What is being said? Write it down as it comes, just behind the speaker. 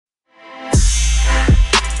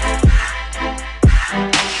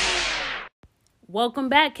Welcome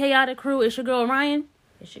back, Chaotic Crew. It's your girl, Ryan.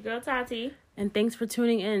 It's your girl, Tati. And thanks for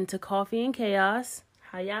tuning in to Coffee and Chaos.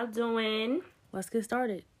 How y'all doing? Let's get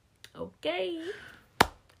started. Okay.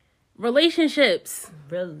 Relationships.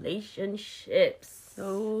 Those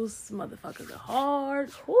motherfuckers are hard.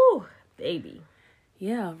 Whew, baby.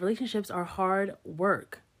 Yeah, relationships are hard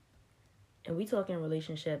work. And we talking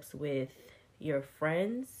relationships with your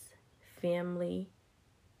friends, family,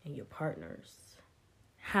 and your partners.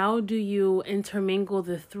 How do you intermingle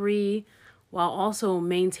the three while also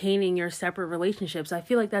maintaining your separate relationships? I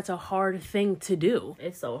feel like that's a hard thing to do.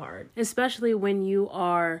 It's so hard. Especially when you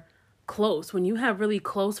are close. When you have really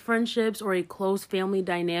close friendships or a close family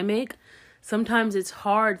dynamic, sometimes it's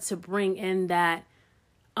hard to bring in that,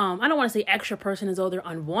 I don't want to say extra person as though they're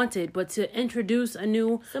unwanted, but to introduce a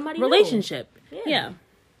new relationship. Yeah,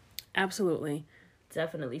 absolutely.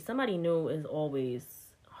 Definitely. Somebody new is always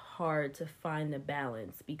hard to find the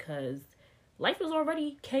balance because life is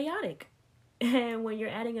already chaotic. And when you're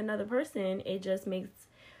adding another person, it just makes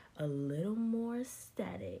a little more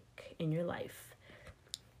static in your life.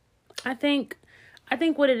 I think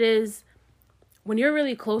what it is, when you're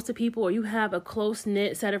really close to people or you have a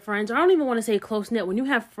close-knit set of friends, or I don't even want to say close-knit, when you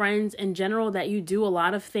have friends in general that you do a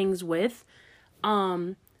lot of things with,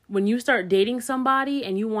 when you start dating somebody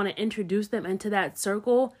and you want to introduce them into that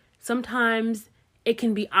circle, sometimes it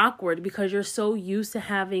can be awkward because you're so used to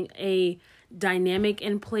having a dynamic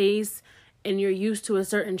in place and you're used to a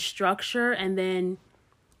certain structure, and then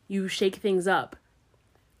you shake things up.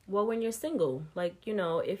 Well, when you're single,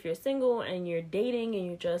 if you're single and you're dating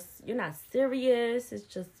and you're not serious, it's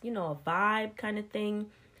just, a vibe kind of thing.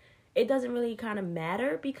 It doesn't really kind of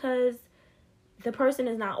matter because the person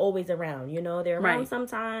is not always around, they're around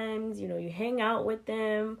sometimes, you hang out with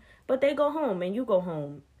them, but they go home and you go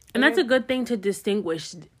home. And that's a good thing to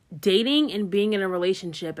distinguish dating and being in a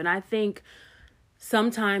relationship. And I think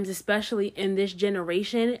sometimes, especially in this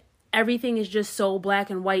generation, everything is just so black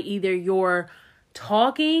and white. Either you're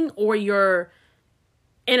talking or you're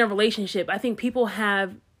in a relationship. I think people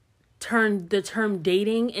have turned the term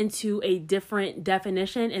dating into a different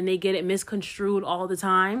definition and they get it misconstrued all the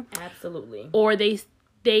time. Absolutely. Or they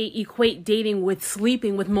equate dating with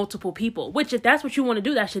sleeping with multiple people, which if that's what you want to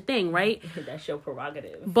do, that's your thing, right? That's your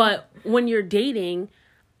prerogative. But when you're dating,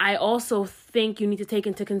 I also think you need to take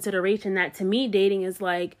into consideration that, to me, dating is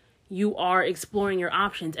like you are exploring your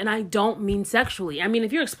options. And I don't mean sexually. I mean,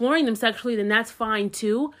 if you're exploring them sexually, then that's fine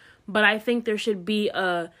too. But I think there should be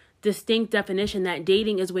a distinct definition that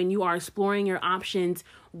dating is when you are exploring your options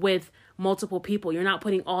with multiple people. You're not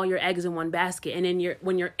putting all your eggs in one basket. And then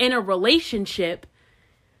when you're in a relationship,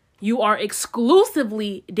 you are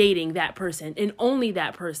exclusively dating that person and only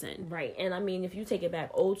that person. Right. And I mean, if you take it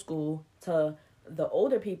back old school to the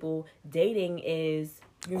older people, dating is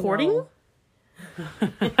courting.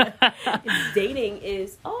 Dating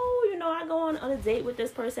is, I go on a date with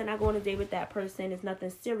this person, I go on a date with that person. It's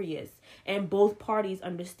nothing serious. And both parties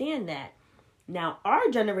understand that. Now, our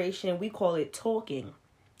generation, we call it talking.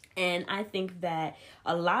 And I think that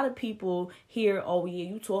a lot of people hear, oh, yeah,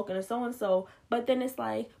 you talking to so-and-so. But then it's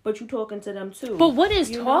like, but you talking to them too. But what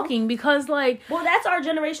is talking? Because well, that's our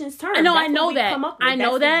generation's term. I know that.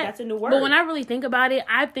 That's a new word. But when I really think about it,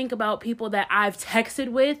 I think about people that I've texted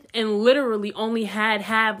with and literally only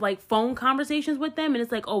have like phone conversations with them. And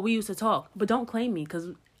it's like, oh, we used to talk. But don't claim me. Because,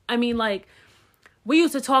 I mean, like, we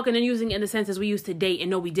used to talk and then using it in the sense as we used to date,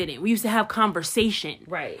 and no, we didn't. We used to have conversation.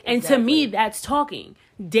 Right. And exactly. To me, that's talking.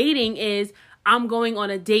 Dating is, I'm going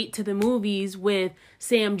on a date to the movies with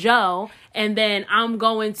Sam Joe, and then I'm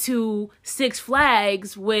going to Six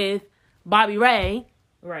Flags with Bobby Ray.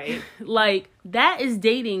 Right. Like, that is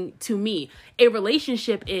dating to me. A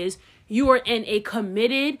relationship is you are in a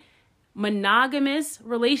committed, monogamous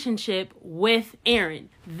relationship with Aaron.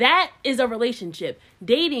 That is a relationship.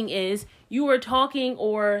 Dating is you are talking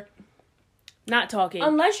or not talking.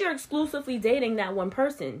 Unless you're exclusively dating that one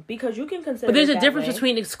person, because you can consider. But there's a difference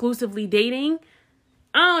between exclusively dating.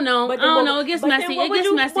 I don't know. It gets messy. Messy.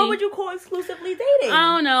 What would you call exclusively dating?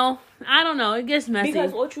 I don't know. It gets messy.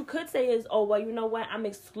 Because what you could say is, oh, well, you know what? I'm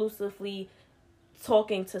exclusively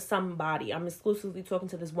talking to somebody. I'm exclusively talking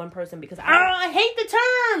to this one person because I hate the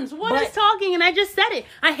terms. What is talking? And I just said it.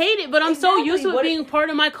 I hate it, but I'm so used to it being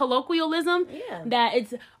part of my colloquialism that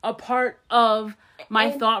it's a part of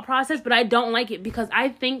my thought process, but I don't like it because I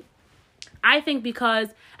think because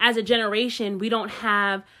as a generation, we don't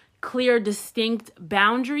have clear, distinct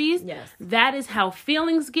boundaries, Yes. that is how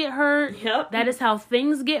feelings get hurt. Yep. That is how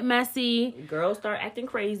things get messy. Girls start acting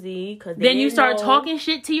crazy because Then you start talking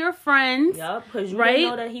shit to your friends. Yep, because you right? didn't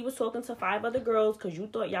know that he was talking to 5 other girls because you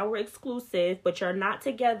thought y'all were exclusive, but you're not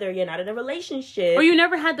together. You're not in a relationship. Or you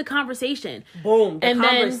never had the conversation. Boom, the And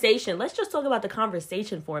conversation. Let's just talk about the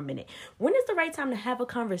conversation for a minute. When is the right time to have a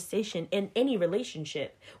conversation in any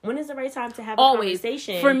relationship? When is the right time to have a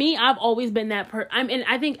conversation? For me, I've always been that and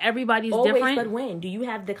I think everybody's different. But when? Do you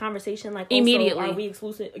have the conversation like immediately? Are we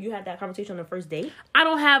exclusive? You have that conversation on the first date? I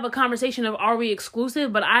don't have a conversation of are we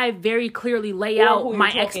exclusive, but I very clearly lay out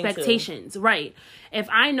my expectations. Right. If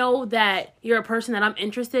I know that you're a person that I'm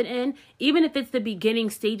interested in, even if it's the beginning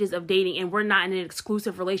stages of dating and we're not in an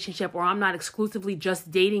exclusive relationship or I'm not exclusively just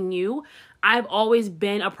dating you, I've always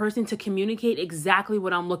been a person to communicate exactly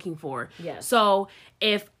what I'm looking for. Yes. So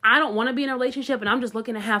if I don't want to be in a relationship and I'm just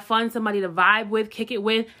looking to have fun, somebody to vibe with, kick it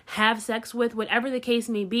with, have sex with, whatever the case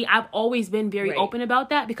may be, I've always been very open about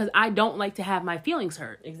that because I don't like to have my feelings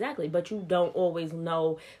hurt. Exactly. But you don't always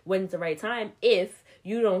know when's the right time if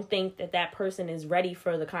you don't think that that person is ready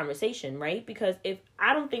for the conversation, right? Because if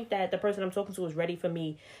I don't think that the person I'm talking to is ready for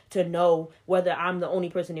me to know whether I'm the only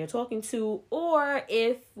person they're talking to or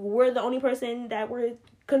if we're the only person that we're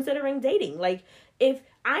considering dating. Like, if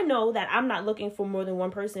I know that I'm not looking for more than one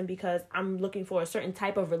person because I'm looking for a certain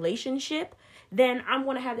type of relationship, then I'm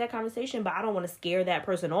going to have that conversation, but I don't want to scare that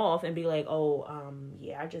person off and be like,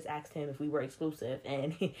 yeah, I just asked him if we were exclusive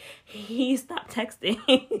and he stopped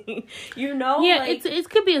texting, you know? Yeah, like, it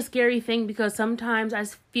could be a scary thing because sometimes I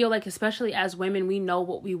feel like, especially as women, we know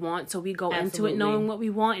what we want. So we go into it knowing what we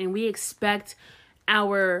want and we expect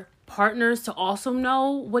our partners to also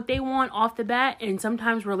know what they want off the bat. And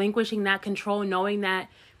sometimes relinquishing that control, knowing that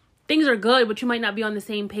things are good, but you might not be on the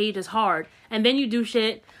same page is hard. And then you do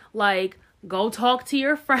shit like go talk to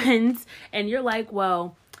your friends and you're like,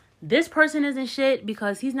 well, this person isn't shit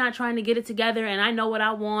because he's not trying to get it together and I know what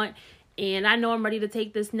I want and I know I'm ready to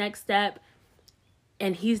take this next step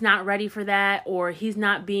and he's not ready for that, or he's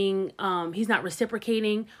not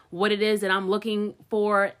reciprocating what it is that I'm looking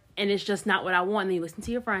for and it's just not what I want. And then you listen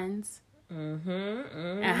to your friends.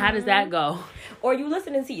 And how does that go? Or you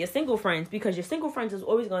listening to your single friends because your single friends is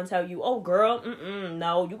always going to tell you, oh, girl,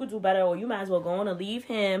 no, you could do better, or you might as well go on and leave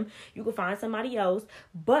him. You could find somebody else.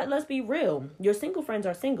 But let's be real. Your single friends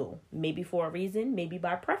are single. Maybe for a reason, maybe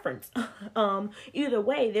by preference. Either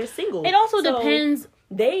way, they're single. It also depends.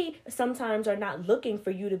 They sometimes are not looking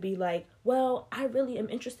for you to be like, well, I really am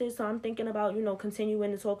interested, so I'm thinking about,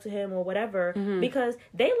 continuing to talk to him or whatever. Because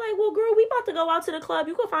they like, well, girl, we about to go out to the club.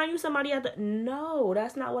 You can find you somebody at the... No,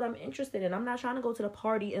 that's not what I'm interested in. I'm not trying to go to the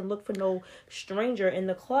party and look for no stranger in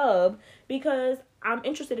the club because I'm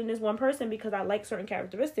interested in this one person because I like certain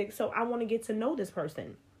characteristics, so I want to get to know this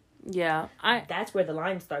person. Yeah. That's where the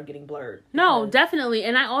lines start getting blurred. No, definitely.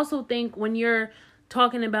 And I also think when you're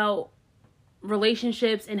talking about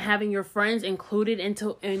relationships and having your friends included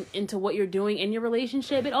into what you're doing in your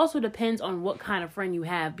relationship, it also depends on what kind of friend you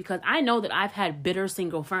have, because I know that I've had bitter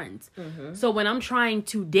single friends. So when I'm trying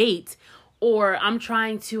to date or I'm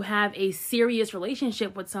trying to have a serious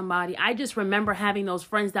relationship with somebody, I just remember having those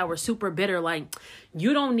friends that were super bitter, like,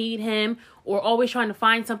 you don't need him, or always trying to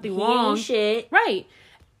find something wrong. Shit. Right.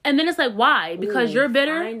 And then it's like, why? Because you're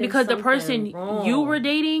bitter? Because the person wrong. you were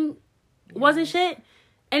dating wasn't shit?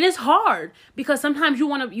 And it's hard because sometimes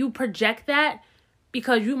you project that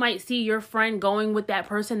because you might see your friend going with that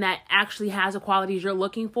person that actually has the qualities you're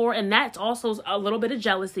looking for. And that's also a little bit of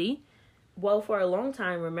jealousy. Well, for a long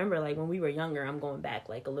time, remember, like when we were younger, I'm going back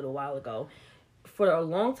like a little while ago. For a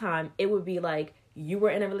long time, it would be like you were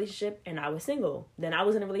in a relationship and I was single. Then I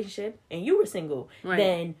was in a relationship and you were single. Right.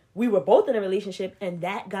 Then we were both in a relationship and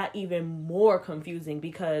that got even more confusing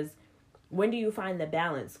because when do you find the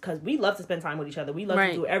balance? Because we love to spend time with each other. We love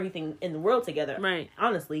to do everything in the world together,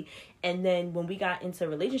 honestly. And then when we got into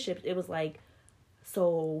relationships, it was like,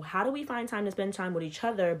 so how do we find time to spend time with each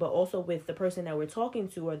other, but also with the person that we're talking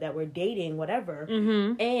to or that we're dating, whatever,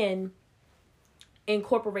 and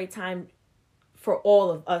incorporate time for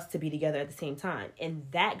all of us to be together at the same time? And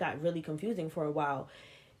that got really confusing for a while.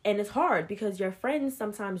 And it's hard because your friends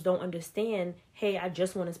sometimes don't understand, hey, I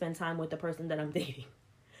just want to spend time with the person that I'm dating.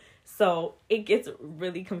 So it gets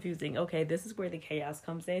really confusing. Okay, this is where the chaos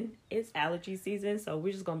comes in. It's allergy season, so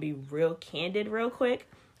we're just going to be real candid real quick.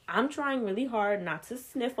 I'm trying really hard not to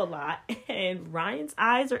sniff a lot, and Ryan's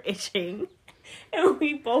eyes are itching, and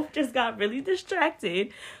we both just got really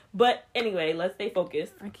distracted. But anyway, let's stay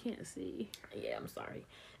focused. I can't see. Yeah, I'm sorry.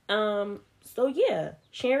 So yeah,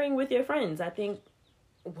 sharing with your friends. I think,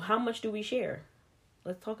 how much do we share?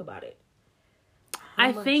 Let's talk about it.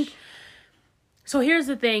 I think... So here's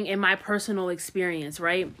the thing in my personal experience,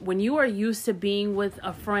 right? When you are used to being with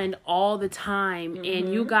a friend all the time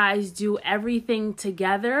and you guys do everything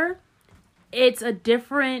together, it's a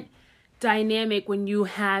different dynamic when you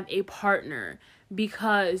have a partner,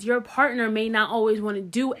 because your partner may not always want to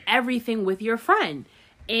do everything with your friend.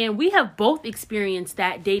 And we have both experienced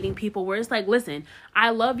that dating people where it's like, listen, I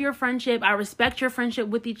love your friendship. I respect your friendship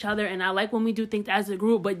with each other. And I like when we do things as a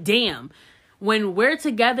group. But damn, when we're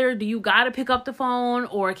together, do you got to pick up the phone,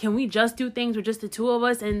 or can we just do things with just the two of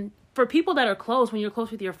us? And for people that are close, when you're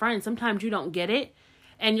close with your friends, sometimes you don't get it.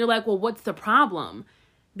 And you're like, well, what's the problem?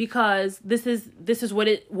 Because this is what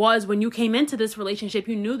it was when you came into this relationship.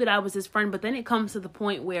 You knew that I was his friend, but then it comes to the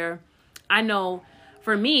point where I know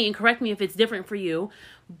for me, and correct me if it's different for you,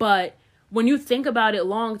 but when you think about it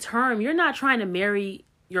long term, you're not trying to marry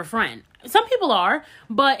your friend. Some people are,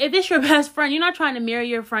 but if it's your best friend, you're not trying to marry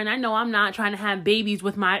your friend. I know I'm not trying to have babies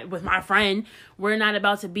with my friend. We're not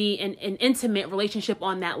about to be in an intimate relationship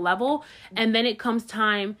on that level. And then it comes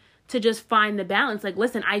time to just find the balance. Like,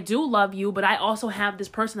 listen, I do love you, but I also have this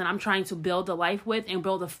person that I'm trying to build a life with and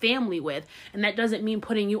build a family with. And that doesn't mean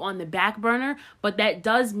putting you on the back burner, but that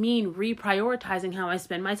does mean reprioritizing how I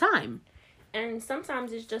spend my time. And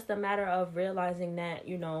sometimes it's just a matter of realizing that,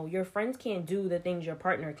 you know, your friends can't do the things your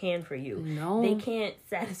partner can for you. No. They can't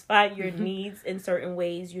satisfy your needs in certain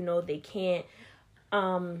ways. You know, they can't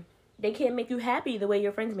make you happy the way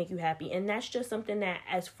your friends make you happy. And that's just something that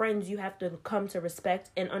as friends you have to come to respect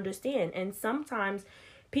and understand. And sometimes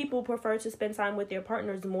people prefer to spend time with their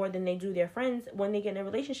partners more than they do their friends when they get in a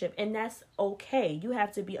relationship. And that's okay. You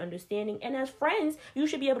have to be understanding. And as friends, you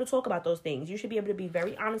should be able to talk about those things. You should be able to be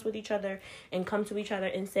very honest with each other and come to each other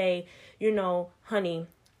and say, you know, honey,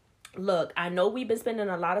 look, I know we've been spending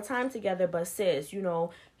a lot of time together, but sis, you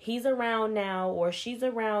know, he's around now or she's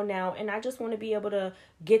around now. And I just want to be able to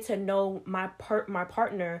get to know my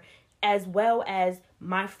partner as well as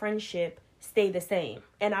my friendship stay the same,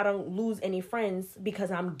 and I don't lose any friends because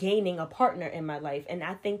I'm gaining a partner in my life. And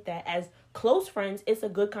I think that as close friends, it's a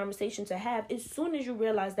good conversation to have as soon as you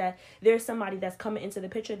realize that there's somebody that's coming into the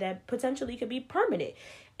picture that potentially could be permanent.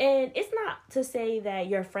 And it's not to say that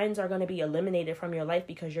your friends are going to be eliminated from your life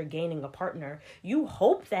because you're gaining a partner. You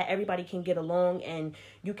hope that everybody can get along and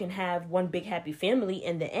you can have one big happy family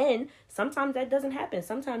in the end. Sometimes that doesn't happen.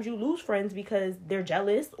 Sometimes you lose friends because they're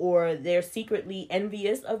jealous or they're secretly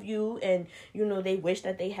envious of you, and you know they wish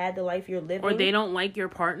that they had the life you're living, or they don't like your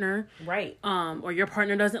partner, right? Or your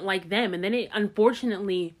partner doesn't like them, and then it,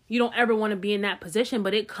 unfortunately, you don't ever want to be in that position.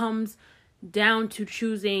 But it comes down to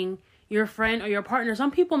choosing your friend or your partner.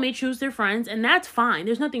 Some people may choose their friends, and that's fine.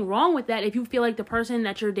 There's nothing wrong with that if you feel like the person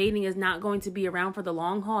that you're dating is not going to be around for the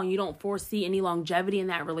long haul and you don't foresee any longevity in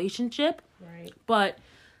that relationship. Right. But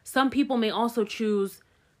some people may also choose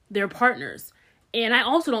their partners. And I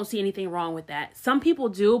also don't see anything wrong with that. Some people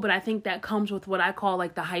do, but I think that comes with what I call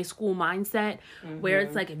like the high school mindset, where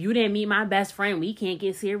it's like, if you didn't meet my best friend, we can't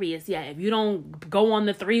get serious yet. If you don't go on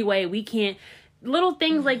the 3-way, we can't. Little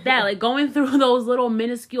things like that, like going through those little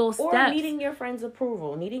minuscule steps. Or needing your friend's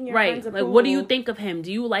approval. Friend's approval. Like, what do you think of him?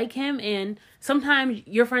 Do you like him? And sometimes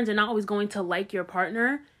your friends are not always going to like your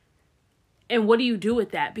partner. And what do you do with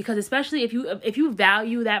that? Because especially if you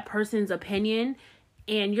value that person's opinion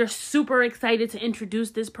and you're super excited to introduce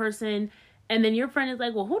this person, and then your friend is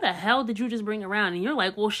like, well, who the hell did you just bring around? And you're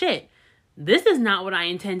like, well, shit, this is not what I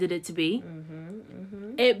intended it to be.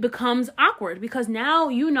 It becomes awkward because now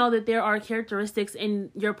you know that there are characteristics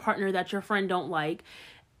in your partner that your friend don't like.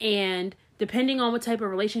 And depending on what type of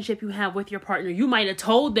relationship you have with your partner, you might have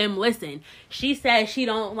told them, listen, she says she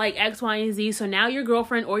don't like X, Y, and Z. So now your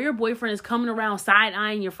girlfriend or your boyfriend is coming around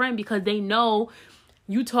side-eyeing your friend because they know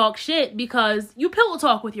you talk shit because you pillow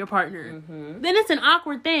talk with your partner. Then it's an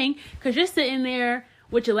awkward thing because you're sitting there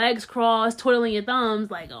with your legs crossed, twiddling your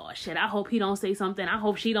thumbs, like, oh shit, I hope he don't say something. I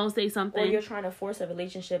hope she don't say something. Or you're trying to force a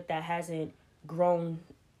relationship that hasn't grown,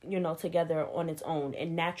 you know, together on its own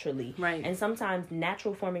and naturally. Right. And sometimes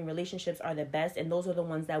natural forming relationships are the best, and those are the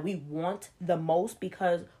ones that we want the most,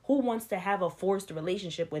 because who wants to have a forced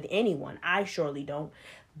relationship with anyone? I surely don't.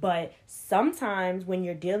 But sometimes when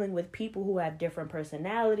you're dealing with people who have different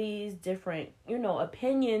personalities, different, you know,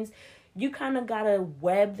 opinions, you kind of got to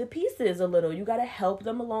web the pieces a little. You got to help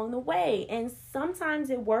them along the way. And sometimes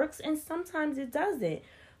it works and sometimes it doesn't.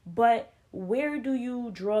 But where do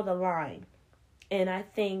you draw the line? And I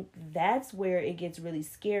think that's where it gets really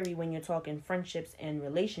scary when you're talking friendships and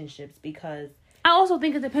relationships, because I also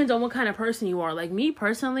think it depends on what kind of person you are. Like me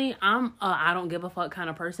personally, I'm I don't give a fuck kind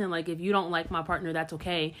of person. Like if you don't like my partner, that's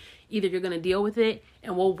okay. Either you're going to deal with it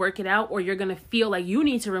and we'll work it out, or you're going to feel like you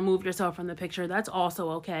need to remove yourself from the picture. That's also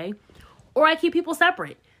okay. Or I keep people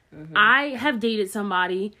separate. I have dated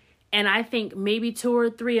somebody, and I think maybe 2 or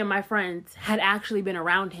 3 of my friends had actually been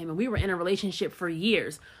around him, and we were in a relationship for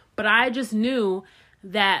years. But I just knew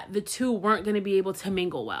that the two weren't going to be able to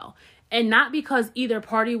mingle well. And not because either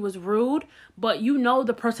party was rude, but you know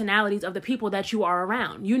the personalities of the people that you are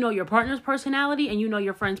around. You know your partner's personality and you know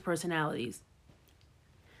your friends' personalities.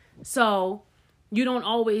 So you don't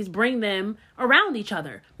always bring them around each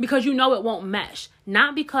other because you know it won't mesh.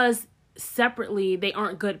 Not because separately they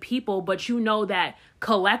aren't good people, but you know that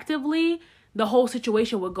collectively the whole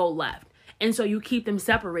situation would go left. And so you keep them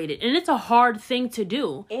separated. And it's a hard thing to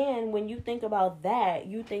do. And when you think about that,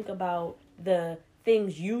 you think about the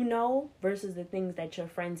things you know versus the things that your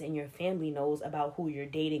friends and your family knows about who you're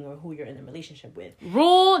dating or who you're in a relationship with.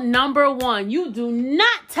 Rule number 1, you do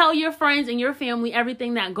not tell your friends and your family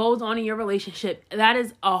everything that goes on in your relationship. That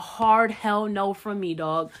is a hard hell no from me,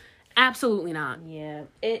 dog. Absolutely not. Yeah,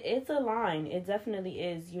 it's a line. It definitely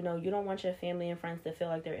is. You know, you don't want your family and friends to feel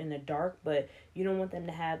like they're in the dark, but you don't want them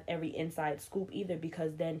to have every inside scoop either,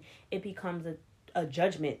 because then it becomes a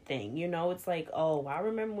judgment thing. You know, it's like, oh, I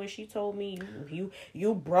remember when she told me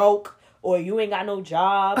you broke or you ain't got no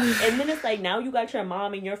job. And then it's like, now you got your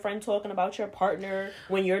mom and your friend talking about your partner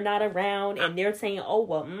when you're not around, and they're saying, oh,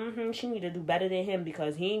 well, she need to do better than him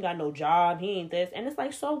because he ain't got no job, he ain't this. And it's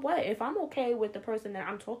like, so what? If I'm okay with the person that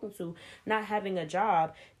I'm talking to not having a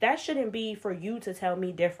job, that shouldn't be for you to tell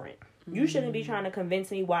me different. You shouldn't be trying to convince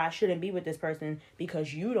me why I shouldn't be with this person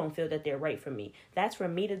because you don't feel that they're right for me. That's for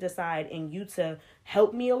me to decide, and you to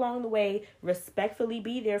help me along the way, respectfully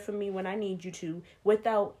be there for me when I need you to,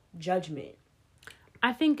 without judgment.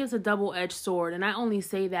 I think it's a double-edged sword, and I only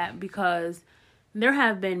say that because there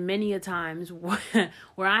have been many a times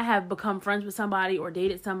where I have become friends with somebody or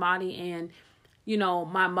dated somebody, and you know,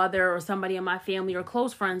 my mother or somebody in my family or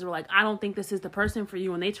close friends were like, I don't think this is the person for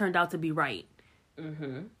you, and they turned out to be right.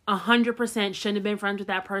 100% shouldn't have been friends with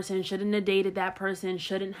that person, shouldn't have dated that person,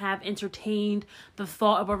 shouldn't have entertained the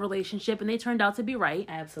thought of a relationship, and they turned out to be right.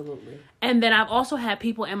 Absolutely. And then I've also had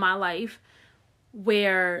people in my life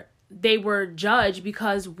where they were judged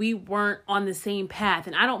because we weren't on the same path.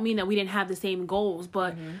 And I don't mean that we didn't have the same goals,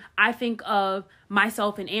 but I think of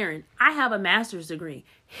myself and Aaron. I have a master's degree.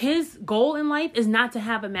 His goal in life is not to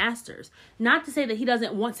have a master's. Not to say that he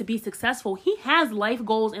doesn't want to be successful. He has life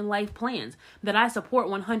goals and life plans that I support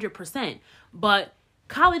 100%. But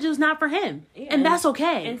college is not for him. Yeah, and that's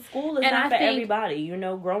okay. And school is not for everybody. You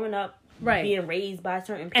know, growing up, being raised by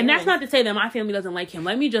certain parents. And that's not to say that my family doesn't like him.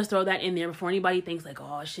 Let me just throw that in there before anybody thinks like,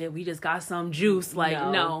 oh shit, we just got some juice. Like,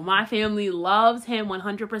 no, my family loves him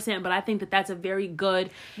 100%, but I think that that's a very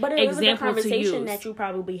good example to use. But it was a conversation that you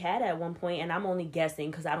probably had at one point, and I'm only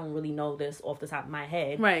guessing because I don't really know this off the top of my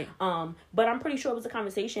head. Right. But I'm pretty sure it was a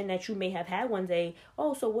conversation that you may have had one day.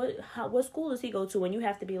 Oh, so what school does he go to? And you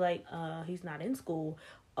have to be like, he's not in school.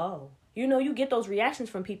 Oh. You know, you get those reactions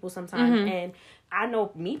from people sometimes, and I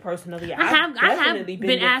know me personally, I have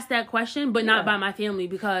been asked that question, but not by my family,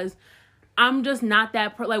 because I'm just not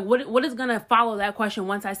that what is gonna follow that question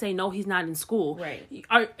once I say no, he's not in school? Right?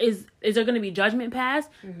 Is there gonna be judgment passed?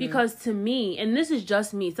 Because to me, and this is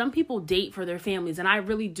just me, some people date for their families, and I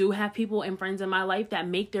really do have people and friends in my life that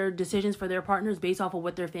make their decisions for their partners based off of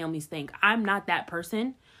what their families think. I'm not that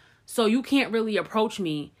person, so you can't really approach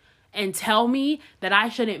me and tell me that I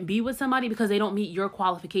shouldn't be with somebody because they don't meet your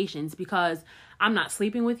qualifications, because I'm not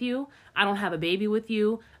sleeping with you. I don't have a baby with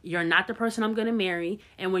you. You're not the person I'm going to marry.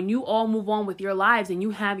 And when you all move on with your lives and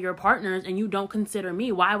you have your partners and you don't consider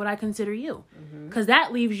me, why would I consider you? Because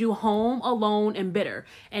that leaves you home alone and bitter.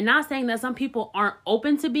 And not saying that some people aren't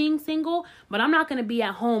open to being single, but I'm not going to be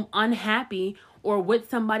at home unhappy or with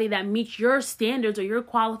somebody that meets your standards or your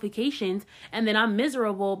qualifications, and then I'm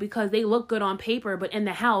miserable because they look good on paper, but in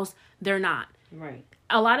the house, they're not. Right.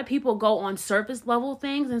 A lot of people go on surface level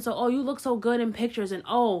things, and so, oh, you look so good in pictures, and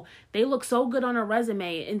oh, they look so good on a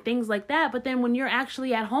resume, and things like that. But then when you're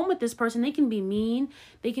actually at home with this person, they can be mean,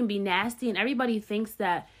 they can be nasty, and everybody thinks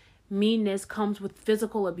that meanness comes with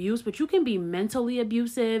physical abuse, but you can be mentally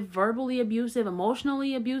abusive, verbally abusive,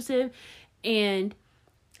 emotionally abusive, and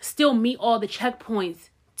still meet all the checkpoints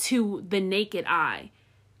to the naked eye.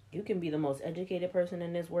 You can be the most educated person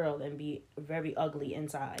in this world and be very ugly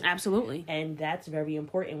inside. Absolutely. And that's very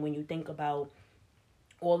important when you think about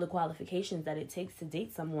all the qualifications that it takes to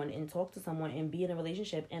date someone and talk to someone and be in a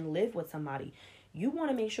relationship and live with somebody. You want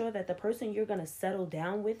to make sure that the person you're going to settle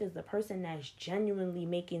down with is the person that's genuinely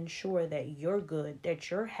making sure that you're good,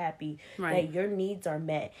 that you're happy, that your needs are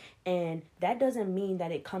met. And that doesn't mean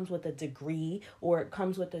that it comes with a degree or it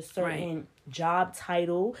comes with a certain job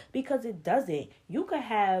title, because it doesn't. You could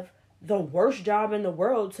have the worst job in the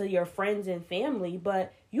world to your friends and family,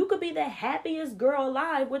 but you could be the happiest girl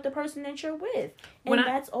alive with the person that you're with. And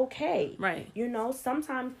that's okay. Right. You know,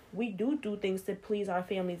 sometimes we do things to please our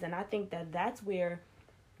families. And I think that that's where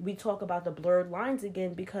we talk about the blurred lines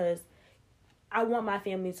again, because I want my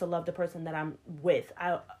family to love the person that I'm with.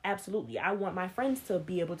 I want my friends to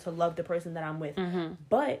be able to love the person that I'm with. Mm-hmm.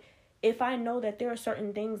 But if I know that there are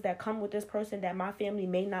certain things that come with this person that my family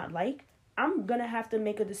may not like, I'm going to have to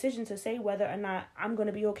make a decision to say whether or not I'm going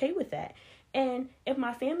to be okay with that. And if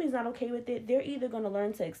my family's not okay with it, they're either going to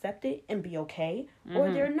learn to accept it and be okay,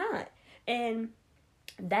 or they're not. And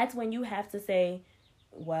that's when you have to say,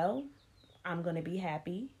 well, I'm going to be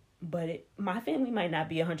happy, but my family might not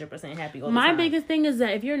be 100% happy all the time. My biggest thing is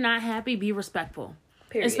that if you're not happy, be respectful.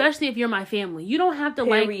 Period. Especially if you're my family. You don't have to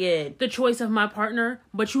like the choice of my partner,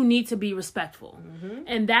 but you need to be respectful. Mm-hmm.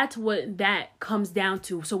 And that's what that comes down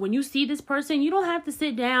to. So when you see this person, you don't have to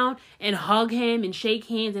sit down and hug him and shake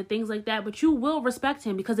hands and things like that, but you will respect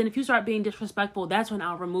him, because then if you start being disrespectful, that's when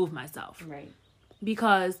I'll remove myself. Right.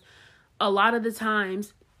 Because a lot of the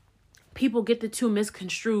times people get the two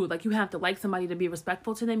misconstrued. Like, you have to like somebody to be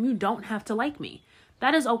respectful to them. You don't have to like me.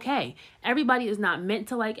 That is okay. Everybody is not meant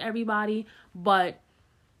to like everybody, but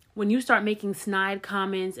when you start making snide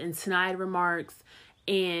comments and snide remarks,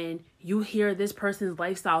 and you hear this person's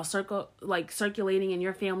lifestyle circulating in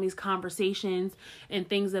your family's conversations and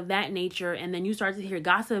things of that nature, and then you start to hear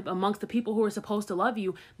gossip amongst the people who are supposed to love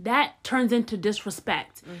you, that turns into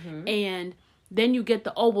disrespect. Mm-hmm. And then you get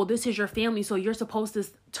this is your family, so you're supposed to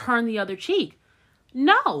turn the other cheek.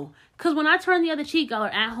 No, because when I turn the other cheek, y'all are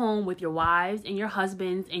at home with your wives and your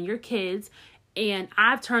husbands and your kids, and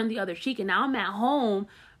I've turned the other cheek, and now I'm at home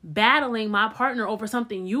battling my partner over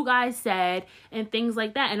something you guys said and things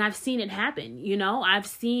like that. And I've seen it happen. You know, I've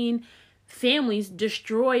seen families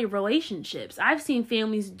destroy relationships. I've seen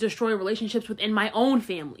families destroy relationships within my own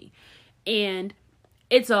family. And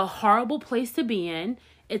it's a horrible place to be in.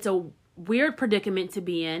 It's a weird predicament to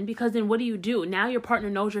be in, because then what do? Now your partner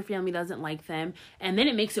knows your family doesn't like them. And then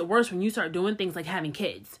it makes it worse when you start doing things like having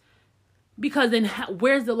kids. Because then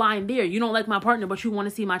where's the line there? You don't like my partner, but you want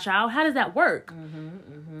to see my child? How does that work? Mm-hmm,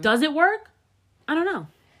 mm-hmm. Does it work? I don't know.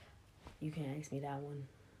 You can ask me that one.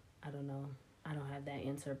 I don't know. I don't have that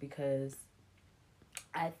answer, because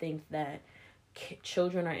I think that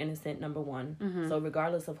children are innocent, number one. Mm-hmm. So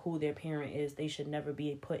regardless of who their parent is, they should never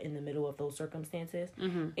be put in the middle of those circumstances.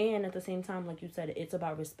 Mm-hmm. And at the same time, like you said, it's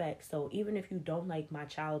about respect. So even if you don't like my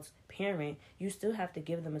child's parent, you still have to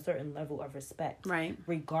give them a certain level of respect. Right.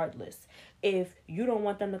 Regardless. If you don't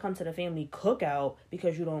want them to come to the family cookout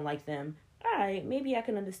because you don't like them, all right, maybe I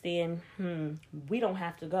can understand, we don't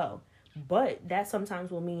have to go. But that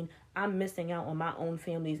sometimes will mean I'm missing out on my own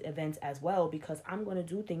family's events as well, because I'm going to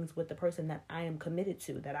do things with the person that I am committed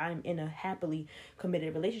to, that I'm in a happily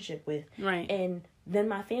committed relationship with. Right. And then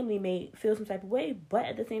my family may feel some type of way, but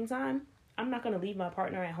at the same time, I'm not going to leave my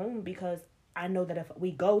partner at home, because I know that if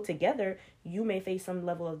we go together, you may face some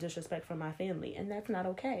level of disrespect from my family, and that's not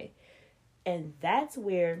okay. And that's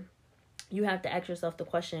where you have to ask yourself the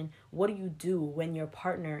question, what do you do when your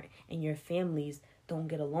partner and your families don't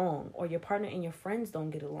get along, or your partner and your friends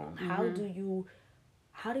don't get along? Mm-hmm.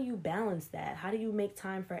 How do you balance that? How do you make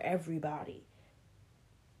time for everybody?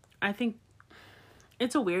 I think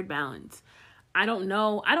it's a weird balance. I don't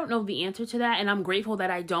know the answer to that, and I'm grateful that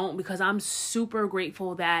I don't, because I'm super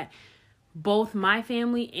grateful that both my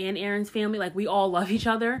family and Aaron's family, like, we all love each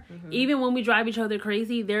other. Mm-hmm. Even when we drive each other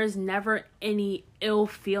crazy, there's never any ill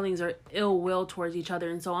feelings or ill will towards each other,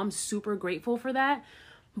 and so I'm super grateful for that.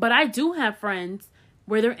 But I do have friends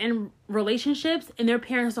where they're in relationships and their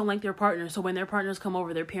parents don't like their partners. So when their partners come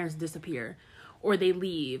over, their parents disappear, or they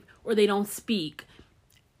leave, or they don't speak.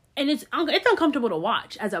 And it's uncomfortable to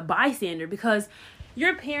watch as a bystander, because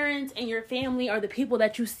your parents and your family are the people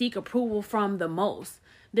that you seek approval from the most.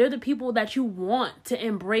 They're the people that you want to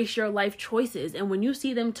embrace your life choices. And when you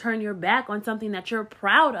see them turn your back on something that you're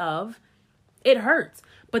proud of, it hurts.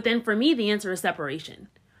 But then for me, the answer is separation.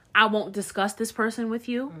 I won't discuss this person with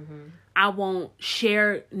you. Mm-hmm. I won't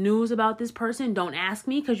share news about this person. Don't ask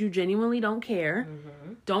me because you genuinely don't care.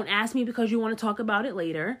 Mm-hmm. Don't ask me because you want to talk about it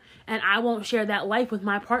later. And I won't share that life with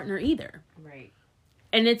my partner either. Right.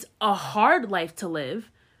 And it's a hard life to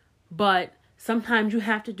live, but sometimes you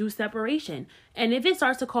have to do separation. And if it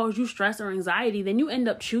starts to cause you stress or anxiety, then you end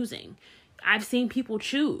up choosing. I've seen people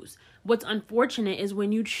choose. what's unfortunate is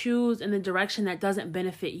when you choose in the direction that doesn't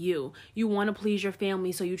benefit you. You want to please your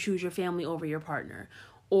family, so you choose your family over your partner.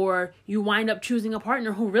 Or you wind up choosing a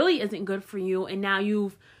partner who really isn't good for you, and now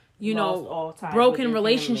you've, broken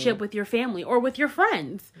relationship with your family or with your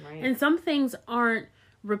friends. Right. And some things aren't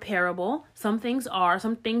repairable. Some things are.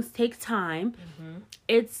 Some things take time.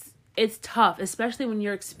 It's tough, especially when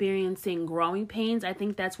you're experiencing growing pains. I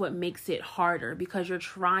think that's what makes it harder, because you're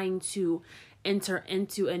trying to enter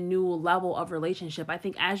into a new level of relationship. I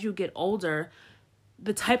think as you get older,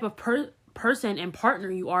 the type of person and partner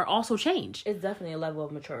you are also change. It's definitely a level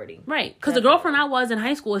of maturity. Right. Because the girlfriend I was in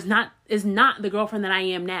high school is not the girlfriend that I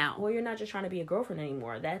am now. Well, you're not just trying to be a girlfriend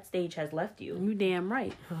anymore. That stage has left you. You damn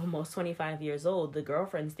right. Almost 25 years old, the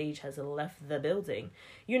girlfriend stage has left the building.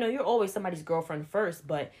 You're always somebody's girlfriend first,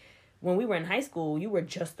 but when we were in high school, you were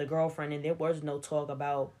just the girlfriend, and there was no talk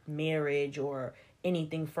about marriage or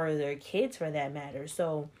anything further, kids for that matter.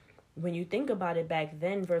 So when you think about it back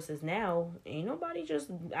then versus now, ain't nobody just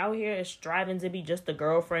out here striving to be just a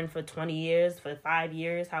girlfriend for 20 years, for 5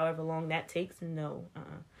 years, however long that takes. No.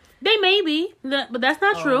 They may be, but that's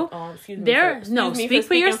not true. Excuse me. Speak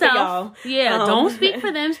for yourself. Don't speak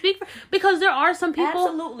for them. Because there are some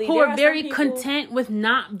people who are very content with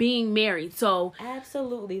not being married. So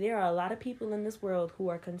absolutely, there are a lot of people in this world who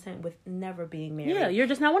are content with never being married. Yeah, you're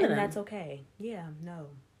just not one of them. And that's okay. Yeah, no,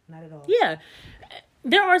 not at all. Yeah,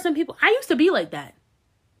 there are some people. I used to be like that.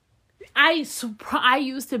 I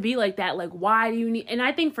used to be like that. Like, why do you need? And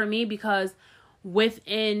I think for me, because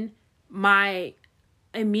within my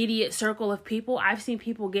immediate circle of people, I've seen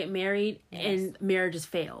people get married and marriages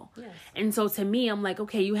fail. Yes. And so to me, I'm like,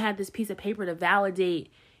 okay, you had this piece of paper to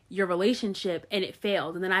validate your relationship and it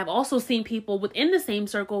failed. And then I've also seen people within the same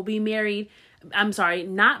circle not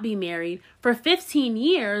be married for 15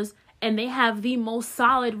 years and they have the most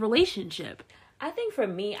solid relationship. I think for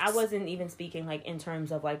me, I wasn't even speaking like in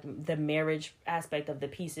terms of like the marriage aspect of the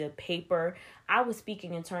piece of paper. I was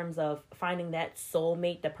speaking in terms of finding that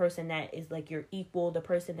soulmate, the person that is like your equal, the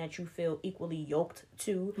person that you feel equally yoked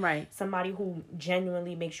to. Right. Somebody who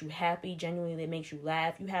genuinely makes you happy, genuinely makes you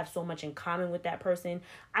laugh. You have so much in common with that person.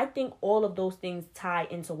 I think all of those things tie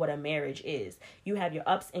into what a marriage is. You have your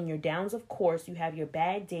ups and your downs, of course. You have your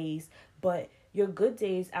bad days, but your good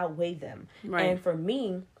days outweigh them. Right. And for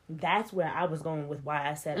me, that's where I was going with why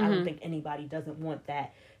I said I don't think anybody doesn't want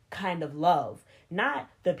that kind of love. Not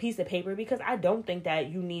the piece of paper, because I don't think that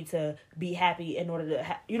you need to be happy in order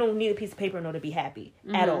to... you don't need a piece of paper in order to be happy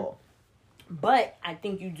at all. But I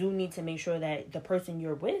think you do need to make sure that the person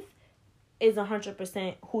you're with is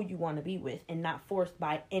 100% who you want to be with and not forced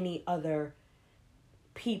by any other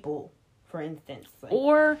people, for instance.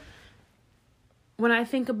 Or when I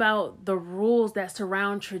think about the rules that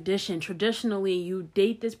surround traditionally you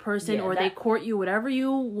date this person or they court you, whatever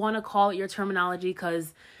you want to call it, your terminology,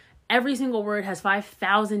 because every single word has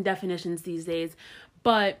 5,000 definitions these days.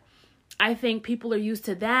 But I think people are used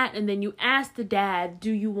to that. And then you ask the dad,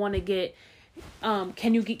 do you want to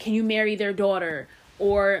can you marry their daughter?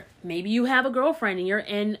 Or maybe you have a girlfriend and you're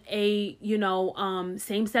in a,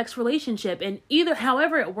 same-sex relationship. And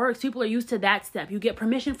however it works, people are used to that step. You get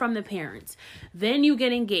permission from the parents. Then you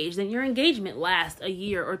get engaged. Then your engagement lasts a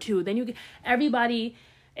year or two. Then everybody,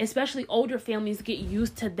 especially older families, get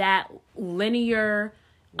used to that linear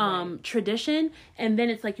tradition. And then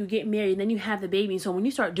it's like you get married, then you have the baby. So when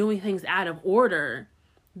you start doing things out of order,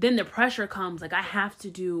 then the pressure comes. Like, I have to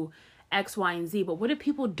do X, Y, and Z. But what if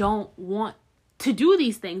people don't want to do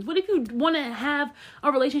these things? What if you want to have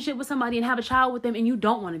a relationship with somebody and have a child with them and you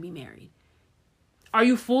don't want to be married? Are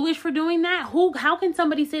you foolish for doing that? How can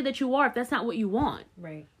somebody say that you are if that's not what you want?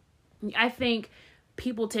 Right. I think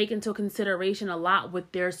people take into consideration a lot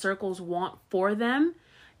what their circles want for them,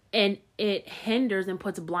 and it hinders and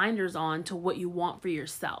puts blinders on to what you want for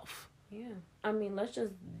yourself. Yeah. I mean,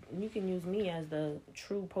 you can use me as the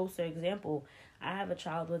true poster example. I have a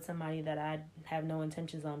child with somebody that I have no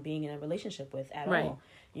intentions on being in a relationship with at all.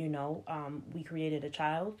 We created a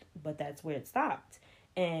child, but that's where it stopped.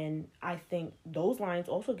 And I think those lines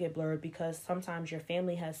also get blurred because sometimes your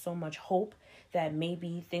family has so much hope that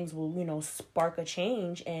maybe things will, spark a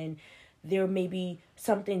change and there may be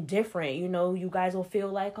something different. You guys will feel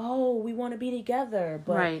like, oh, we want to be together.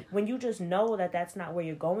 But when you just know that that's not where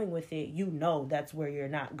you're going with it, that's where you're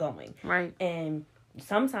not going. Right. And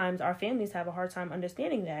sometimes our families have a hard time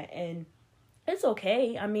understanding that, and it's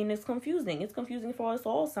okay. I mean, it's confusing. It's confusing for us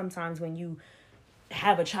all sometimes when you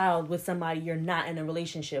have a child with somebody you're not in a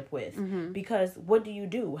relationship with. Because what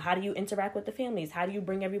do? How do you interact with the families? How do you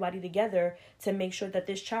bring everybody together to make sure that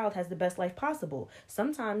this child has the best life possible?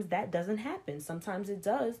 Sometimes that doesn't happen. Sometimes it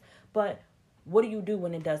does. But What do you do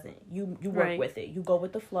when it doesn't? You work Right. with it. You go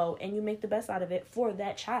with the flow and you make the best out of it for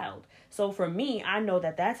that child. So for me, I know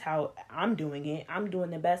that that's how I'm doing it. I'm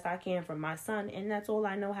doing the best I can for my son, and that's all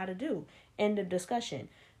I know how to do. End of discussion.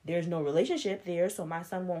 There's no relationship there, so my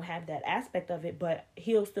son won't have that aspect of it, but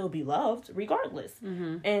he'll still be loved regardless.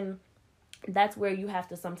 And that's where you have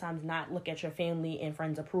to sometimes not look at your family and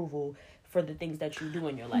friends' approval for the things that you do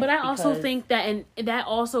in your life. But I also think that, and that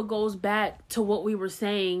also goes back to what we were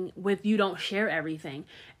saying with you don't share everything.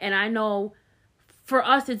 And I know for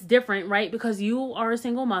us it's different, right? Because you are a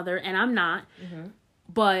single mother and I'm not.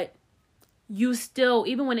 But you still,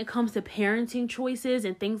 even when it comes to parenting choices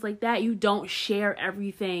and things like that, you don't share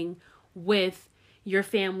everything with your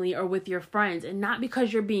family or with your friends. And not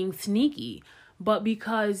because you're being sneaky, but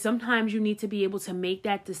because sometimes you need to be able to make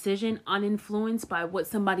that decision uninfluenced by what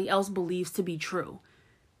somebody else believes to be true.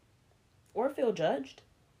 Or feel judged.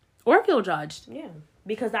 Yeah.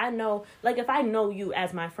 Because I know, like, if I know you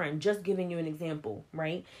as my friend, just giving you an example,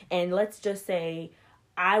 right? And let's just say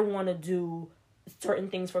I want to do certain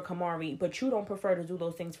things for Kamari, but you don't prefer to do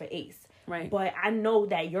those things for Ace. Right. But I know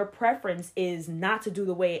that your preference is not to do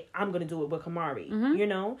the way I'm going to do it with Kamari, you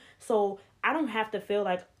know? So I don't have to feel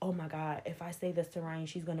like, oh my God, if I say this to Ryan,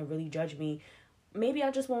 she's going to really judge me. Maybe I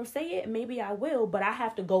just won't say it. Maybe I will. But I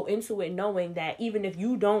have to go into it knowing that even if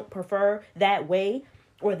you don't prefer that way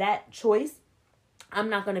or that choice, I'm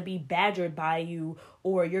not going to be badgered by you,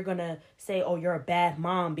 or you're going to say, oh, you're a bad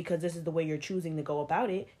mom because this is the way you're choosing to go about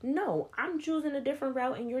it. No, I'm choosing a different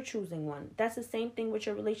route and you're choosing one. That's the same thing with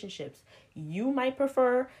your relationships. You might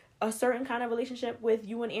prefer a certain kind of relationship with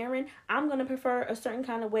you and Aaron. I'm going to prefer a certain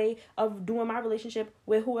kind of way of doing my relationship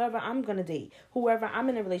with whoever I'm going to date, whoever I'm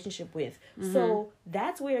in a relationship with. So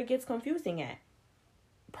that's where it gets confusing at.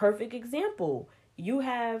 Perfect example. You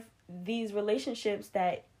have these relationships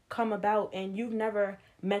that come about and you've never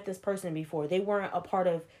met this person before. They weren't a part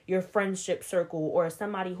of your friendship circle or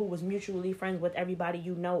somebody who was mutually friends with everybody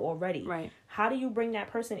you know already. Right. How do you bring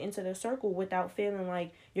that person into the circle without feeling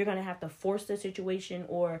like you're going to have to force the situation,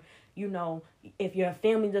 or, you know, if your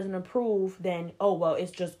family doesn't approve, then, oh, well,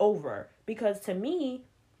 it's just over? Because to me,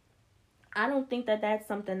 I don't think that that's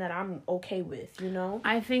something that I'm okay with, you know?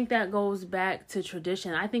 I think that goes back to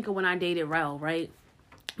tradition. I think of when I dated Rel, right?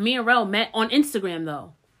 Me and Rel met on Instagram,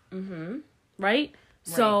 though. Right?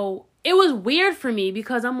 So it was weird for me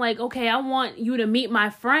because I'm like, okay, I want you to meet my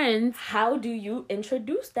friends. How do you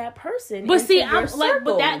introduce that person? But see, I'm like,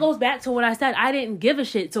 but that goes back to what I said. I didn't give a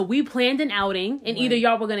shit. So we planned an outing, and either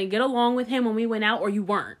y'all were gonna get along with him when we went out, or you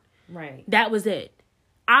weren't. Right. That was it.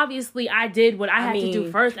 Obviously, I did what I had to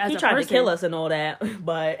do first as a person. He tried to kill us and all that,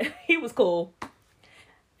 but he was cool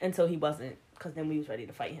until he wasn't. Because then we was ready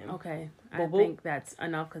to fight him. Okay. I think that's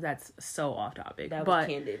enough because that's so off topic. That was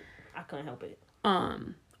candid. I couldn't help it.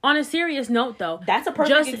 On a serious note, though. That's a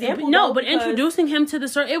perfect example. No, but introducing him to the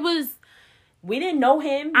circle, it was... We didn't know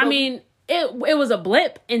him. I mean, it was a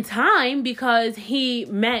blip in time because he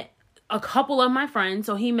met a couple of my friends.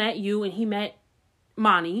 So he met you and he met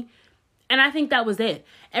Monty. And I think that was it.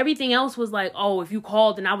 Everything else was like, oh, if you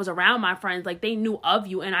called and I was around my friends, like they knew of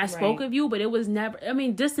you and I spoke of you, but it was never, I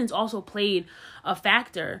mean, distance also played a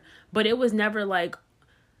factor, but it was never like,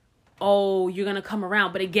 oh, you're going to come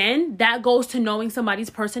around. But again, that goes to knowing somebody's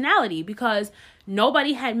personality because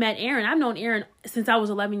nobody had met Aaron. I've known Aaron since I was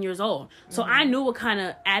 11 years old. So I knew what kind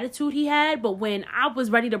of attitude he had. But when I was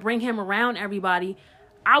ready to bring him around everybody,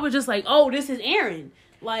 I was just like, oh, this is Aaron.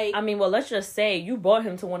 Like, I mean, well, let's just say you brought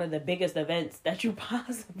him to one of the biggest events that you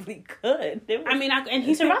possibly could. And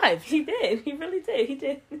he survived. He did. He really did. He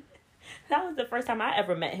did. That was the first time I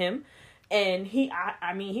ever met him. And he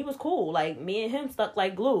was cool. Like, me and him stuck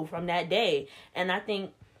like glue from that day. And I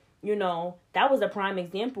think, you know, that was a prime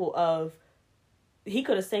example of he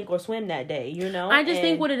could have sank or swim that day, you know? I just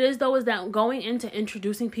think what it is, though, is that going into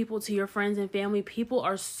introducing people to your friends and family, people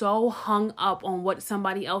are so hung up on what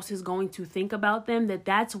somebody else is going to think about them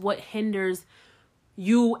that's what hinders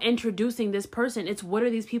you introducing this person. It's what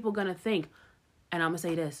are these people going to think? And I'm going to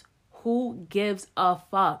say this. Who gives a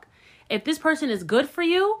fuck? If this person is good for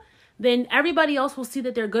you, then everybody else will see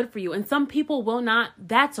that they're good for you. And some people will not.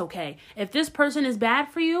 That's okay. If this person is bad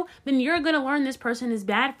for you, then you're going to learn this person is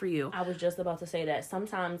bad for you. I was just about to say that.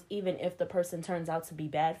 Sometimes, even if the person turns out to be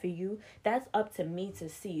bad for you, that's up to me to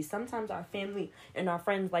see. Sometimes our family and our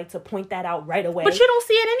friends like to point that out right away. But you don't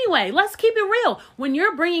see it anyway. Let's keep it real. When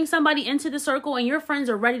you're bringing somebody into the circle and your friends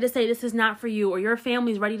are ready to say this is not for you, or your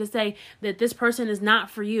family's ready to say that this person is not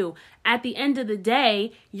for you, at the end of the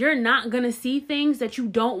day, you're not going to see things that you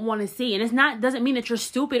don't want to see. And doesn't mean that you're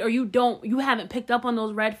stupid or you haven't picked up on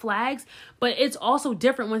those red flags, but it's also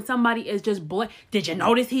different when somebody is just did you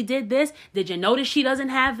notice he did this? Did you notice she doesn't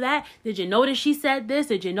have that? Did you notice she said this?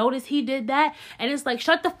 Did you notice he did that? And it's like,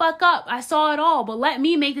 shut the fuck up. I saw it all, but let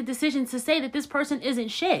me make the decision to say that this person isn't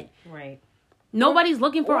shit. Right. Nobody's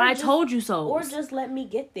looking for I told you so. Or just let me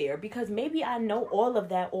get there, because maybe I know all of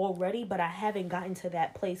that already, but I haven't gotten to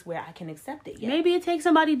that place where I can accept it yet. Maybe it takes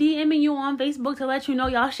somebody DMing you on Facebook to let you know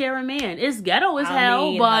y'all share a man. It's ghetto as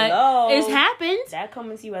hell, but it's happened. That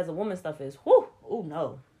coming to you as a woman stuff is, whew, oh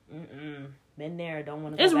no. Been there, don't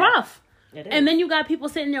want to go It's back. rough. And then you got people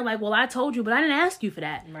sitting there like, well, I told you, but I didn't ask you for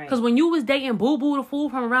that. Because when you was dating Boo Boo the fool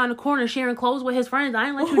from around the corner sharing clothes with his friends, I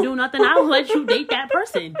didn't let you do nothing. I let you date that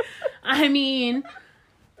person. I mean...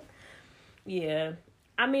 Yeah.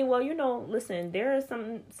 I mean, well, listen, there are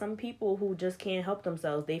some people who just can't help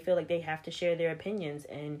themselves. They feel like they have to share their opinions,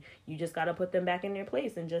 and you just got to put them back in their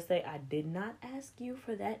place and just say, I did not ask you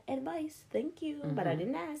for that advice. Thank you, but I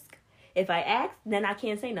didn't ask. If I asked, then I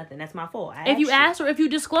can't say nothing. That's my fault. If you asked or if you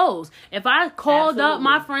disclose. If I called up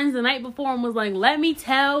my friends the night before and was like, let me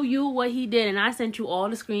tell you what he did, and I sent you all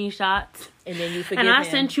the screenshots. And then you forgive and I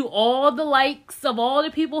him. sent you all the likes of all the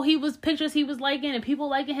pictures he was liking, and people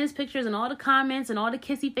liking his pictures, and all the comments and all the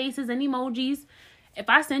kissy faces and emojis. If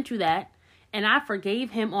I sent you that, and I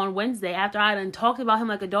forgave him on Wednesday after I done talked about him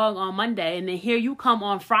like a dog on Monday, and then here you come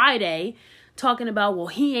on Friday talking about, well,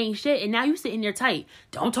 he ain't shit, and now you sitting there tight.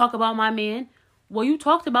 Don't talk about my man. Well, you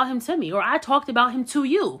talked about him to me, or I talked about him to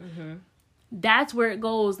you. That's where it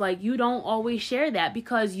goes. Like, you don't always share that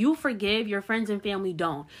because you forgive, your friends and family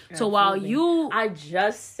don't. Absolutely. So while I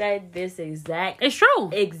just said this it's true.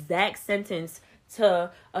 exact sentence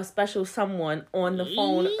to a special someone on the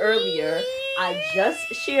phone earlier. I just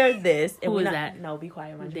shared this. Who is that? No, be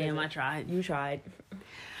quiet. Damn, I tried. You tried.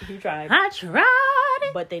 You tried. I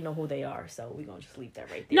tried. But they know who they are, so we're going to just leave that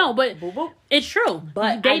right there. No, but boop, boop. It's true.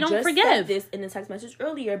 But they I don't just forgive. said this in the text message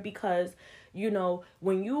earlier because,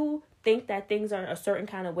 when you think that things are a certain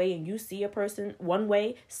kind of way and you see a person one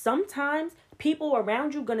way, sometimes people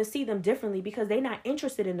around you going to see them differently because they're not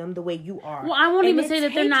interested in them the way you are. Well, I won't even say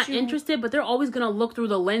that they're not interested, but they're always going to look through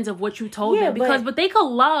the lens of what you told them but they could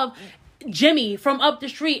love Jimmy from up the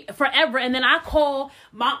street forever, and then I call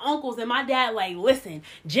my uncles and my dad like, listen,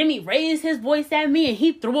 Jimmy raised his voice at me and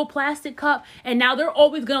he threw a plastic cup, and now they're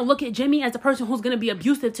always gonna look at Jimmy as a person who's gonna be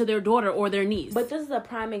abusive to their daughter or their niece. But this is a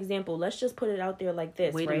prime example. Let's just put it out there like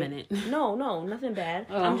this. Wait a minute. No, nothing bad.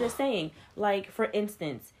 I'm just saying, like, for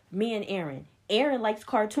instance, me and Aaron likes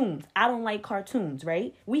cartoons. I don't like cartoons,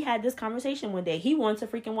 right? We had this conversation one day. He wants to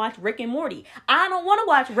freaking watch Rick and Morty. I don't want to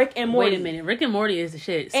watch Rick and Morty. Wait a minute. Rick and Morty is the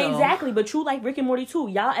shit. So. Exactly, but you like Rick and Morty too.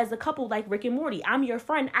 Y'all as a couple like Rick and Morty. I'm your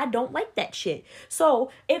friend. I don't like that shit. So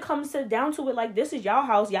it comes down to it like, this is y'all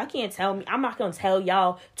house. Y'all can't tell me. I'm not going to tell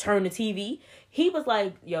y'all turn the TV. He was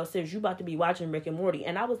like, yo, sis, you about to be watching Rick and Morty.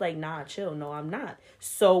 And I was like, nah, chill. No, I'm not.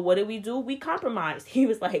 So what did we do? We compromised. He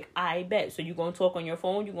was like, I bet. So you going to talk on your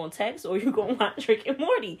phone, you going to text, or you going to watch Rick and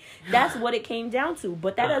Morty? That's what it came down to.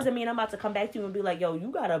 But that doesn't mean I'm about to come back to you and be like, yo, you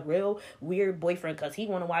got a real weird boyfriend because he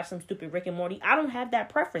want to watch some stupid Rick and Morty. I don't have that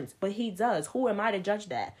preference, but he does. Who am I to judge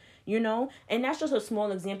that? And that's just a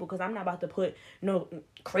small example because I'm not about to put no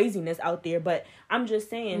craziness out there, but I'm just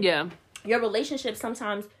saying. Yeah. Your relationships,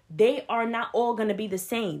 sometimes they are not all going to be the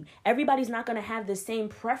same. Everybody's not going to have the same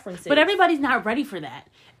preferences. But everybody's not ready for that.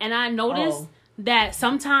 And I noticed that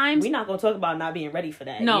sometimes... We're not going to talk about not being ready for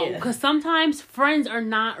that. No, because sometimes friends are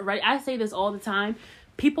not ready. I say this all the time.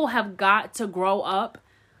 People have got to grow up.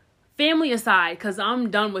 Family aside, because I'm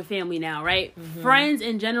done with family now, right? Mm-hmm. Friends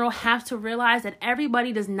in general have to realize that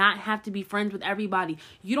everybody does not have to be friends with everybody.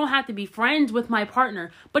 You don't have to be friends with my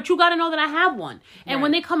partner, but you got to know that I have one. And right.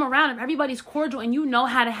 when they come around, if everybody's cordial and you know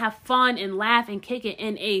how to have fun and laugh and kick it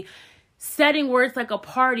in a setting where it's like a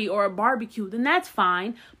party or a barbecue, then that's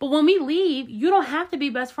fine. But when we leave, you don't have to be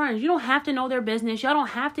best friends. You don't have to know their business. Y'all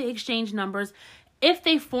don't have to exchange numbers. If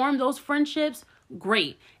they form those friendships,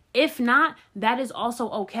 great. If not, that is also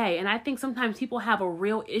okay. And I think sometimes people have a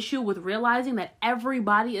real issue with realizing that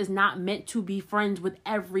everybody is not meant to be friends with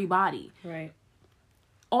everybody. Right.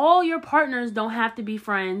 All your partners don't have to be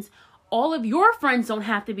friends. All of your friends don't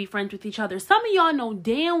have to be friends with each other. Some of y'all know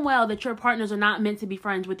damn well that your partners are not meant to be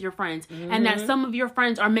friends with your friends. Mm-hmm. And that some of your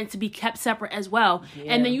friends are meant to be kept separate as well.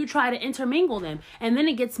 Yeah. And then you try to intermingle them. And then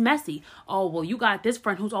it gets messy. Oh, well, you got this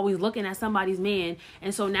friend who's always looking at somebody's man.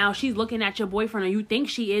 And so now she's looking at your boyfriend, or you think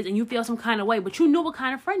she is, and you feel some kind of way. But you knew what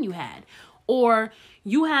kind of friend you had. Or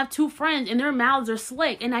you have two friends and their mouths are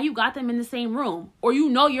slick, and now you got them in the same room. Or you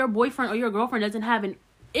know your boyfriend or your girlfriend doesn't have an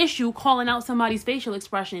issue calling out somebody's facial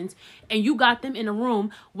expressions, and you got them in a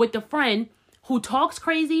room with the friend who talks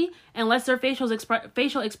crazy and lets their facial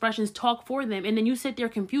expressions talk for them, and then you sit there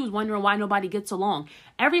confused wondering why nobody gets along.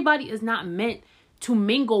 Everybody is not meant to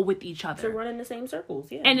mingle with each other. To run in the same circles,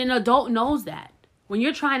 yeah. And an adult knows that. When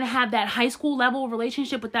you're trying to have that high school level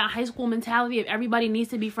relationship with that high school mentality of everybody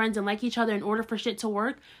needs to be friends and like each other in order for shit to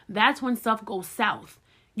work, that's when stuff goes south.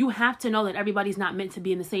 You have to know that everybody's not meant to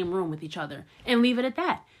be in the same room with each other. And leave it at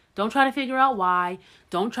that. Don't try to figure out why.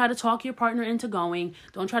 Don't try to talk your partner into going.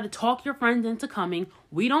 Don't try to talk your friends into coming.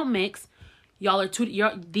 We don't mix. Y'all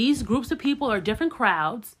are these groups of people are different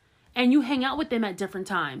crowds, and you hang out with them at different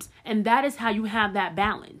times. And that is how you have that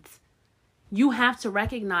balance. You have to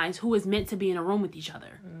recognize who is meant to be in a room with each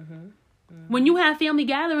other. Mm-hmm. Mm-hmm. When you have family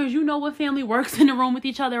gatherings, you know what family works in a room with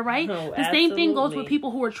each other, right? No, the same thing goes with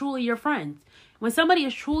people who are truly your friends. When somebody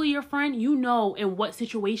is truly your friend, you know in what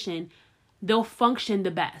situation they'll function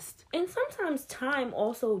the best. And sometimes time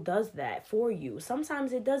also does that for you.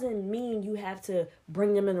 Sometimes it doesn't mean you have to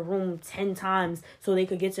bring them in the room 10 times so they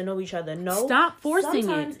could get to know each other. No. Stop forcing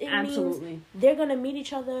sometimes it. Absolutely. Means they're going to meet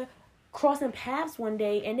each other crossing paths one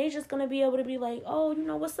day, and they're just going to be able to be like, oh, you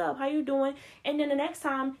know, what's up? How you doing? And then the next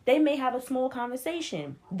time, they may have a small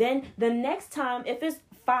conversation. Then the next time, if it's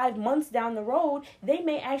 5 months down the road, they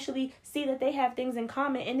may actually see that they have things in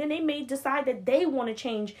common, and then they may decide that they want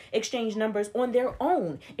to exchange numbers on their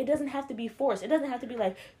own. It doesn't have to be forced. It doesn't have to be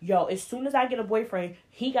like, yo, as soon as I get a boyfriend,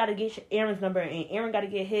 he got to get Aaron's number and Aaron got to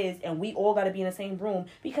get his, and we all got to be in the same room,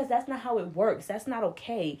 because that's not how it works. That's not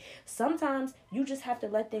okay. Sometimes you just have to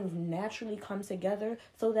let things naturally come together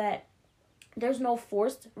so that there's no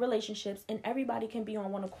forced relationships and everybody can be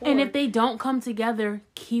on one accord. And if they don't come together,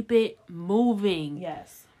 keep it moving.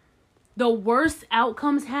 Yes. The worst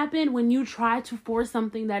outcomes happen when you try to force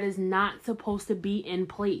something that is not supposed to be in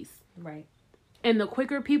place. Right. And the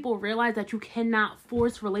quicker people realize that you cannot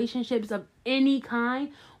force relationships of any kind,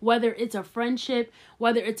 whether it's a friendship,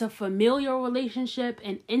 whether it's a familial relationship,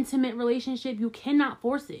 an intimate relationship, you cannot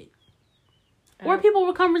force it. Or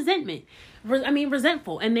people become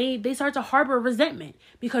resentful, and they start to harbor resentment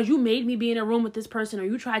because you made me be in a room with this person, or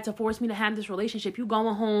you tried to force me to have this relationship. You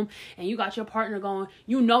going home and you got your partner going,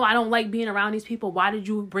 you know, I don't like being around these people. Why did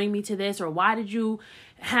you bring me to this? Or why did you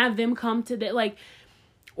have them come to that? Like,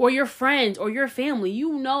 or your friends or your family,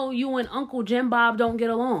 you know, you and Uncle Jim Bob don't get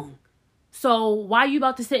along. So why are you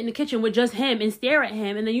about to sit in the kitchen with just him and stare at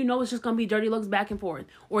him, and then you know it's just going to be dirty looks back and forth?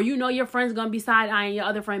 Or you know your friend's going to be side-eyeing your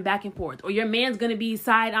other friend back and forth. Or your man's going to be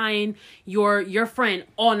side-eyeing your friend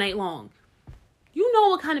all night long. You know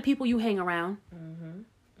what kind of people you hang around. Mm-hmm.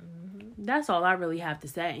 Mm-hmm. That's all I really have to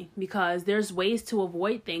say. Because there's ways to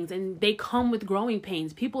avoid things, and they come with growing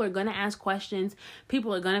pains. People are going to ask questions.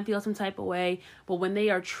 People are going to feel some type of way. But when they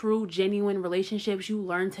are true, genuine relationships, you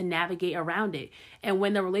learn to navigate around it. And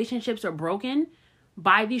when the relationships are broken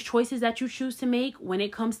by these choices that you choose to make, when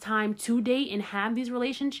it comes time to date and have these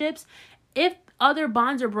relationships, if other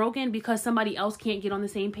bonds are broken because somebody else can't get on the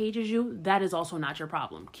same page as you, that is also not your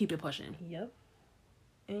problem. Keep it pushing. Yep.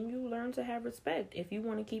 And you learn to have respect. If you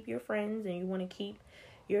want to keep your friends and you want to keep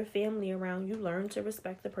your family around, you learn to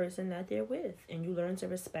respect the person that they're with. And you learn to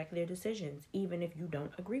respect their decisions, even if you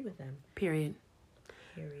don't agree with them. Period.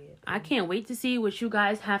 I can't wait to see what you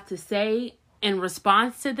guys have to say in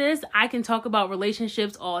response to this. I can talk about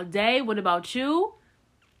relationships all day. What about you?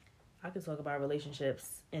 I can talk about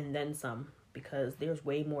relationships and then some, because there's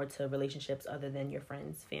way more to relationships other than your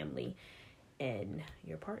friends, family, and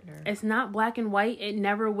your partner. It's not black and white. It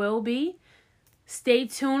never will be. Stay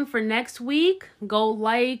tuned for next week. Go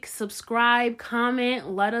like, subscribe,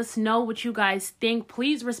 comment. Let us know what you guys think.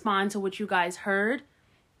 Please respond to what you guys heard.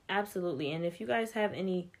 Absolutely. And if you guys have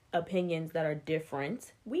any opinions that are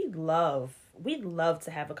different, we'd love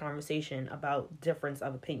to have a conversation about difference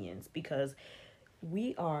of opinions, because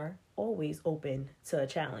we are always open to a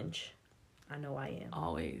challenge. I know I am.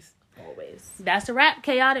 Always. Always. That's a wrap,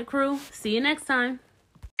 Chaotic Crew. See you next time.